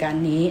ในโครงการ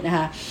นี้นะค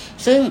ะ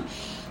ซึ่ง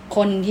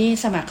คนที่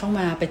สมัครเข้า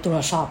มาไปตรว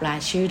จสอบราย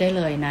ชื่อได้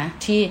เลยนะ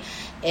ที่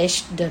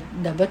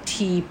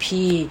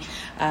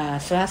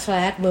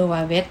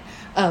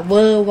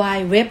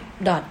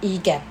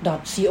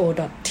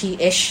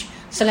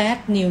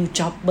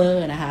www.egat.co.th/newjobber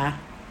นะคะ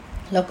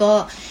แล้วก็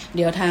เ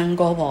ดี๋ยวทาง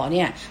กบเ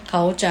นี่ยเข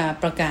าจะ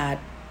ประกาศ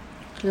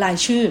ราย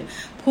ชื่อ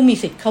ผู้มี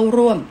สิทธิ์เข้า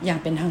ร่วมอย่าง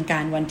เป็นทางกา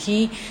รวัน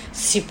ที่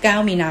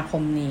19มีนาค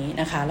มนี้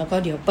นะคะแล้วก็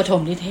เดี๋ยวปฐ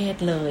มนิเทศ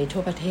เลยทั่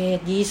วประเทศ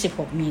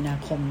26มีนา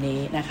คมนี้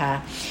นะคะ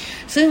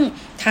ซึ่ง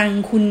ทาง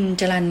คุณ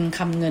จรัญค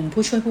ำเงิน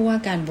ผู้ช่วยผู้ว่า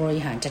การบริ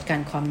หารจัดการ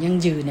ความยั่ง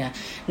ยืนเนี่ย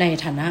ใน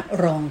ฐานะ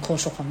รองโฆ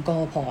ษกของก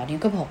พ.เนี่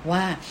ยก็บอกว่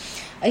า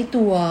ไอ้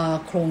ตัว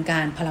โครงกา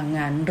รพลังง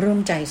านร่วม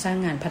ใจสร้าง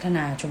งานพัฒน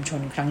าชุมช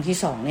นครั้งที่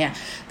2เนี่ย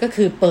ก็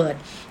คือเ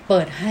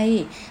ปิดให้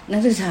นั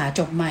กศึกษา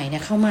จบใหม่เนี่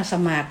ยเข้ามาส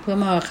มัครเพื่อ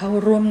มาเข้า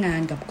ร่วมงา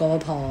นกับก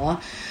พ.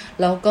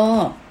แล้วก็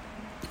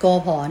ก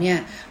พ.เนี่ย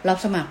รับ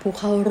สมัครผู้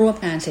เข้าร่วม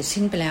งานเสร็จ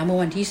สิ้นไปแล้วเมื่อ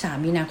วันที่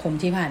3มีนาคม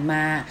ที่ผ่านม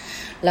า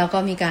แล้วก็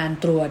มีการ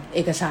ตรวจเอ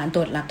กสารต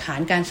รวจหลักฐาน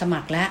การสมั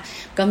ครและ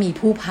ก็มี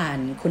ผู้ผ่าน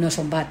คุณส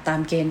มบัติตาม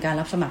เกณฑ์การ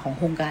รับสมัครของโ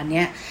ครงการเ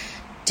นี้ย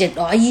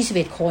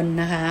721คน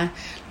นะคะ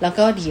แล้ว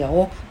ก็เดี๋ยว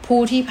ผู้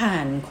ที่ผ่า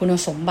นคุณ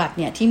สมบัติ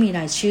เนี่ยที่มีร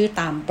ายชื่อ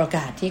ตามประก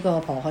าศที่ก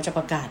พ.เขาจะป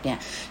ระกาศเนี่ย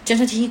เจ้า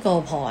หน้าที่ก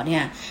พ.เนี่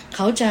ยเข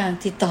าจะ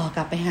ติดต่อก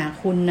ลับไปหา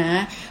คุณนะ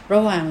ร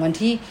ะหว่างวัน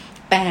ที่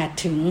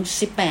8ถึง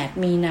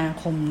18มีนา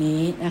คม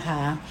นี้นะค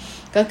ะ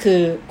ก็คื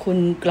อคุณ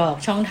กรอก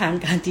ช่องทาง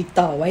การติด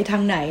ต่อไว้ทา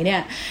งไหนเนี่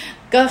ย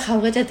ก็เขา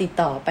ก็จะติด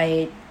ต่อไป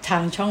ทา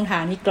งช่องทา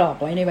งที่กรอก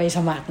ไว้ในใบส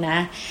มัครนะ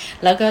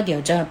แล้วก็เดี๋ย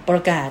วจะปร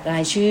ะกาศรา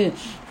ยชื่อ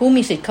ผู้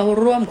มีสิทธิ์เข้า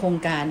ร่วมโครง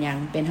การอย่าง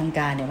เป็นทาง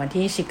การในวัน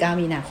ที่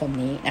19มีนาคม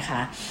นี้นะค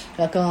ะ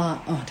แล้วก็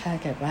ถ้า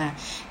เกิดว่า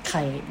ใคร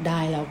ได้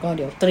แล้วก็เ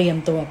ดี๋ยวเตรียม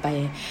ตัวไป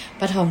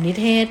ปฐมนิ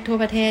เทศทั่ว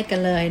ประเทศกัน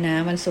เลยนะ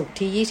วันศุกร์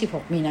ที่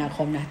26มีนาค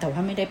มนะแต่ว่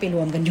าไม่ได้ไปร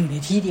วมกันอยู่ใน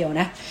ที่เดียว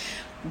นะ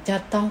จะ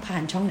ต้องผ่า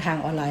นช่องทาง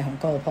ออนไลน์ของ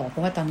กพ.เพรา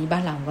ะว่าตอนนี้บ้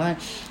านเราก็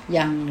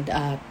ยัง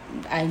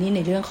ไอ้นี่ใน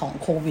เรื่องของ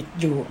โควิด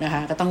อยู่นะค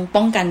ะก็ต้อง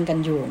ป้องกันกัน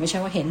อยู่ไม่ใช่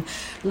ว่าเห็น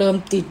เริ่ม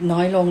ติดน้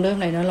อยลงเริ่มอ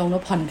ะไรน้อยลงแล้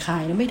วผ่อนคลา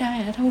ยแล้วไม่ได้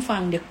นะท่านผู้ฟั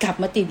งเดี๋ยวกลับ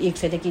มาติดอีก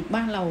เศรษฐกิจบ้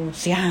านเรา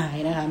เสียหาย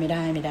นะคะไม่ไ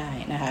ด้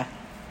นะคะ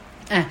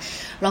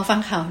ลองฟัง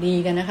ข่าวดี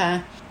กันนะคะ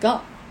ก็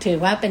ถือ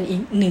ว่าเป็นอี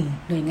กหนึ่ง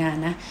หน่วยงาน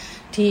นะ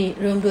ที่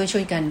ร่วมด้วยช่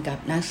วยกันกับ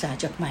นักศึกษา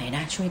จบใหม่น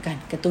ะช่วยกัน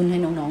กระตุ้นให้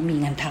น้องๆมี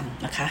งานท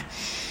ำนะคะ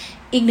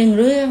อีกหนึ่ง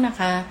เรื่องนะ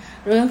คะ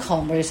เรื่องขอ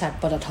งบริษัท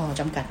ปตท.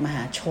จำกัดมห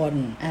าชน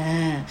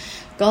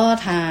ก็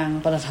ทาง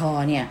ปตท.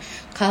เนี่ย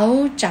เขา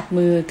จับ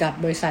มือกับ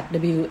บริษัท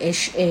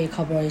WHA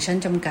Corporation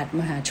จำกัด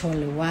มหาชน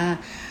หรือว่า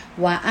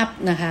วาอัพ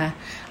นะคะ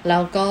แล้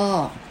วก็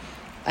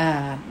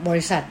บ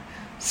ริษัท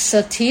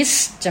Certis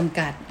จำ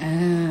กัด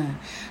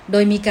โด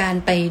ยมีการ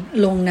ไป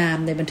ลงนาม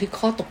ในบันทึก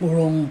ข้อตก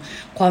ลง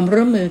ความ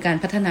ร่วมมือการ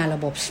พัฒนาระ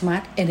บบ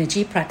Smart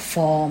Energy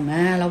Platform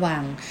ระหว่า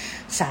ง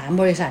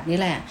3บริษัทนี้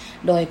แหละ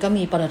โดยก็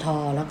มีปตท.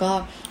แล้วก็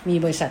มี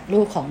บริษัท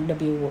ลูกของ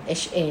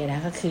WHA น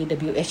ะก็คือ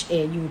WHA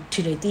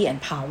Utility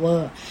and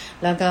Power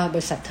แล้วก็บ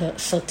ริษัท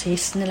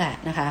Certis นี่แหละ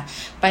นะคะ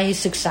ไป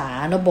ศึกษา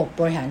ระบบ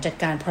บริหารจัด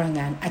การพลัง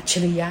งานอัจฉ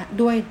ริยะ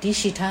ด้วยดิ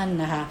จิทัล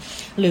นะคะ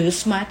หรือ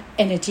Smart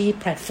Energy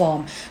Platform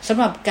สำ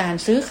หรับการ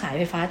ซื้อขายไ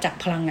ฟฟ้าจาก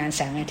พลังงานแ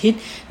สงอาทิตย์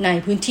ใน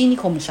พื้นที่นิ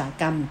คมอุตสาห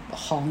กรรม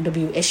ของ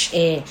WHA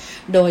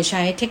โดยใ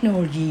ช้เทคโนโ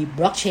ลยีบ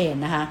ล็อกเชน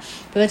นะคะ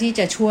เพื่อที่จ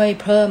ะช่วย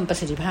เพิ่มประ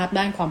สิทธิภาพ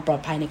ด้านความปลอ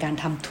ดภัยในการ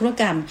ทำธุร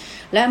กรรม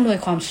และอำนวย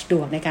ความสะด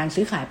วกในการ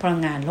ซื้อขายพลั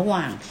งงานระห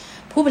ว่าง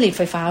ผู้ผลิตไ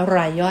ฟฟ้าร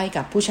ายย่อย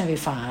กับผู้ใช้ไฟ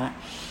ฟ้า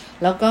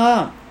แล้วก็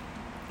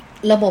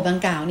ระบบดัง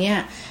กล่าวเนี่ย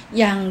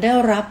ยังได้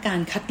รับกา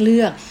รคัดเลื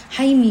อกใ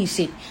ห้มี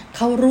สิทธิ์เ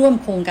ข้าร่วม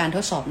โครงการท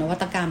ดสอบนวั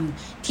ตกรรม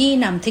ที่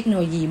นำเทคโน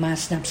โลยีมา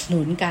สนับสนุ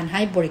นการใ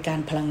ห้บริการ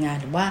พลังงาน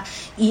หรือว่า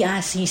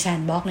ERC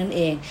Sandbox นั่นเ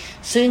อง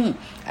ซึ่ง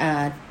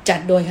จัด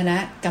โดยคณะ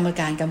กรรม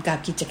การกำกับ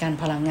กิจการ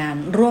พลังงาน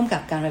ร่วมกั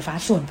บการไฟฟ้า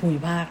ส่วนภูมิ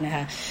ภาคนะค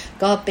ะ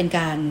ก็เป็นก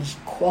าร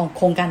โ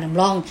ครงการนำ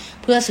ร่อง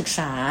เพื่อศึกษ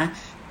า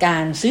กา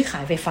รซื้อขา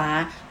ยไฟฟ้า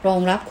รอ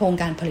งรับโครง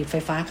การผลิตไฟ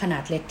ฟ้าขนา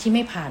ดเล็กที่ไ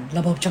ม่ผ่านร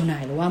ะบบจำหน่า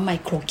ยหรือว่าไม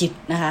โครกิด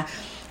นะคะ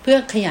เพื่อ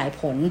ขยาย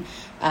ผล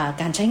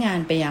การใช้งาน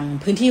ไปยัง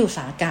พื้นที่อุตส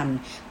าหกรรม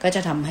ก็จ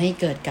ะทำให้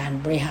เกิดการ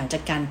บริหารจั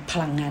ดการพ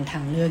ลังงานทา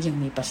งเลือกอย่าง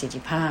มีประสิท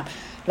ธิภาพ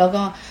แล้ว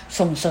ก็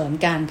ส่งเสริม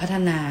การพัฒ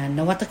นาน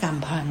วัตกรรม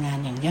พลังงาน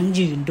อย่างยั่ง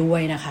ยืนด้ว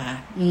ยนะคะ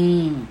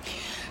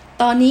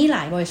ตอนนี้หล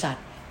ายบริษัท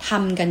ท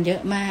ำกันเยอ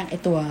ะมากไอ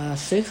ตัว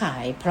ซื้อขา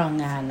ยพลัง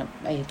งาน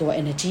ไอตัว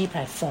Energy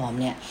Platform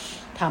เนี่ย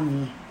ท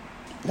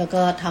ำแล้ว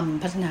ก็ท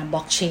ำพัฒนาบล็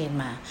อกเชน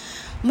มา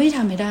ไม่ท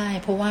ำไม่ได้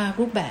เพราะว่า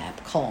รูปแบบ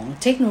ของ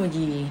เทคโนโล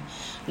ยี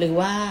หรือ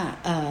ว่า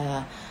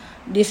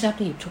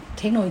disruptive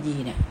เทคโนโลยี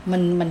เนี่ย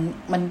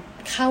มัน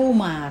เข้า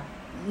มา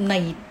ใน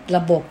ร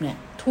ะบบเนี่ย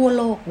ทั่วโ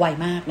ลกไว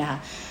มากนะคะ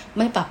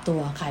ไม่ปรับตัว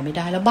ขายไม่ไ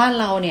ด้แล้วบ้าน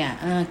เราเนี่ย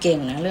เก่ง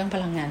นะเรื่องพ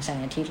ลังงานแสง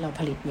อาทิตย์เรา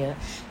ผลิตเยอะ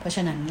เพราะฉ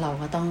ะนั้นเรา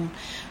ต้อง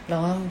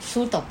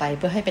สู้ต่อไปเ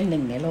พื่อให้เป็นห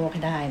นึ่งในโลกใ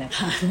ห้ได้นะค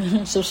ะ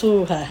สู้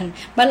ๆค่ะ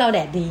บ้านเราแด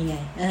ดดีไง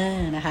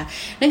นะคะ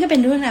นั่นก็เป็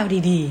นเรื่องราว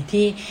ดีๆ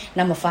ที่น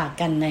ำมาฝาก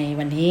กันใน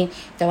วันนี้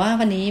แต่ว่า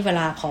วันนี้เว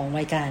ลาของ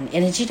รายการ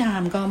Energy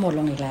Time ก็หมด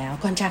ลงอีกแล้ว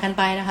ก่อนจากกัน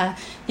ไปนะคะ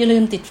อย่าลื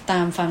มติดตา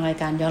มฟังราย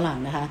การย้อนหลัง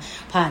นะคะ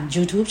ผ่าน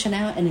YouTube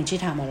Channel Energy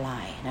Time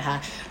Online นะคะ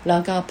แล้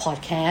วก็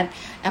Podcast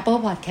Apple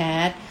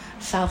Podcast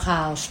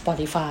SoundCloud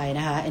Spotify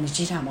นะคะ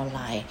Energy Time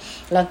Online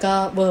แล้วก็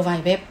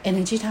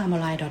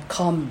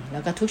www.energytimeonline.com แล้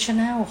วก็ทุก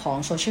channel ของ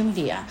โซเชียลมีเ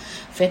ดีย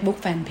Facebook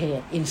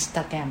Fanpage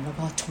Instagram แล้ว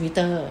ก็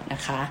Twitter น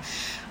ะคะ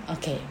โอ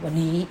เควัน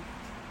นี้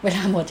เวล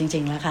าหมดจริ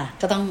งๆแล้วค่ะ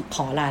ก็ต้องข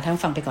อลาท่าน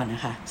ฟังไปก่อนน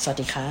ะคะสวัส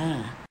ดีค่ะ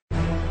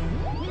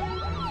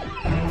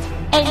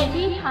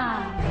Energy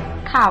Time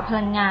ข่าวพ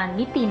ลังงาน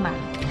มิติใหม่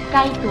ใก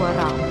ล้ตัว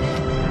เรา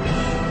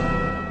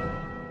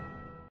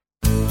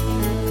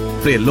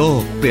เปลี่ยนโล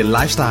กเปลี่ยนไล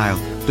ฟ์สไตล์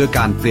ด้วยก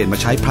ารเปลี่ยนมา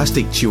ใช้พลาส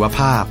ติกชีวภ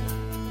าพ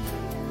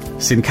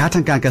สินค้าท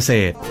างการเกษ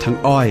ตรทั้ง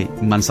อ้อย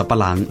มันสำปะ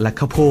หลังและ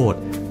ข้าวโพด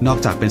นอก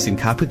จากเป็นสิน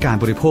ค้าเพื่อการ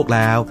บริโภคแ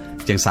ล้ว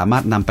ยังสามา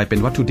รถนำไปเป็น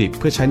วัตถุดิบ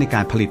เพื่อใช้ในก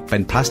ารผลิตเป็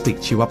นพลาสติก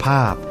ชีวภ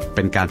าพเ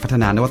ป็นการพัฒ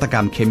นานวัตกร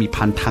รมเคมี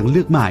ภัณฑ์ทางเลื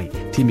อกใหม่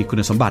ที่มีคุ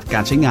ณสมบัติกา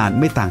รใช้งาน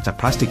ไม่ต่างจาก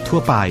พลาสติกทั่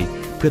วไป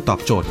เพื่อตอบ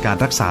โจทย์การ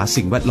รักษา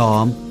สิ่งแวดล้อ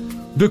ม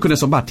ด้วยคุณ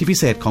สมบัติที่พิ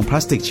เศษของพลา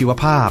สติกชีว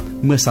ภาพ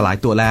เมื่อสลาย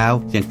ตัวแล้ว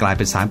ยังกลายเ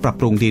ป็นสารปรับ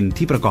ปรุงดิน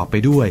ที่ประกอบไป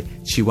ด้วย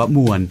ชีวม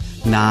วล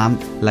น้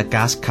ำและ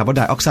ก๊าซคาร์บอนไ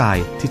ดออกไซ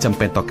ด์ที่จำเ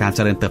ป็นต่อการเจ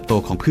ริญเติบโต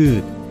ของพื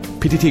ช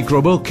PTT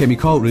Global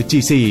Chemical หรือ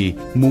GC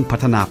มุ่งพั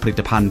ฒนาผลิ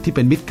ตภัณฑ์ที่เ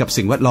ป็นมิตรกับ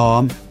สิ่งแวดล้อ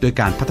มโดย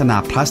การพัฒนา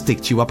พลาสติก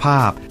ชีวภ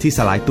าพที่ส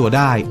ลายตัวไ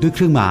ด้ด้วยเค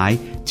รื่องหมาย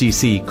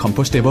GC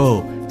Compostable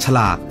ฉล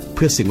ากเ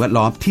พื่อสิ่งแวด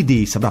ล้อมที่ดี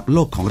สำหรับโล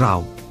กของเรา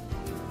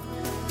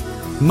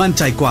มั่น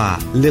ใจกว่า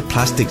เลือกพล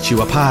าสติกชี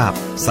วภาพ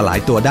สลาย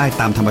ตัวได้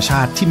ตามธรรมช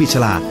าติที่มีฉ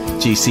ลาก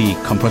GC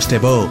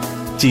Compostable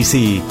GC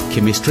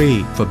Chemistry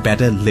for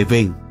Better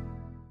Living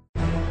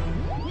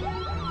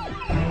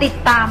ติด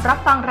ตามรับ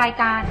ฟังราย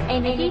การ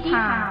Energy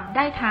Time ไ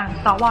ด้ทาง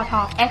สวท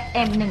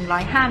FM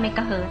 105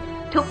 MHz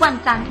ทุกวัน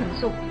จันทร์ถึง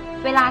ศุกร์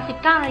เวลา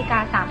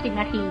 19:30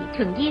 น.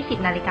 ถึง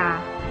 20:00 น.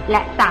 แล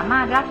ะสามา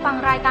รถรับฟัง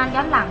รายการย้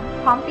อนหลัง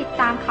พร้อมติด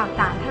ตามข่าวส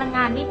ารพลังง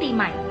านมิติใ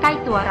หม่ใกล้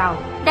ตัวเรา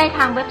ได้ท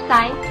างเว็บไซ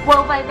ต์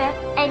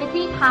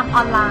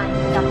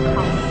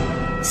www.energytimeonline.com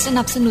ส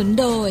นับสนุน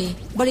โดย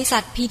บริษั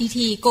ท PTT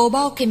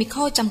Global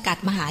Chemical จำกัด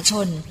มหาช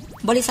น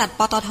บริษัท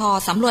ปตท.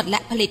สำรวจและ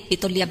ผลิตปิ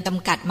โตรเลียมจ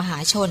ำกัดมหา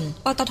ชน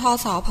ปตท.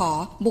สผ.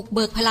บุกเ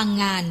บิกพลัง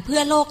งานเพื่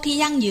อโลกที่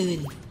ยั่งยืน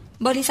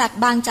บริษัท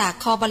บางจาก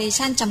คอร์ปอเร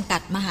ชั่นจำกั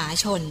ดมหา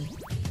ชน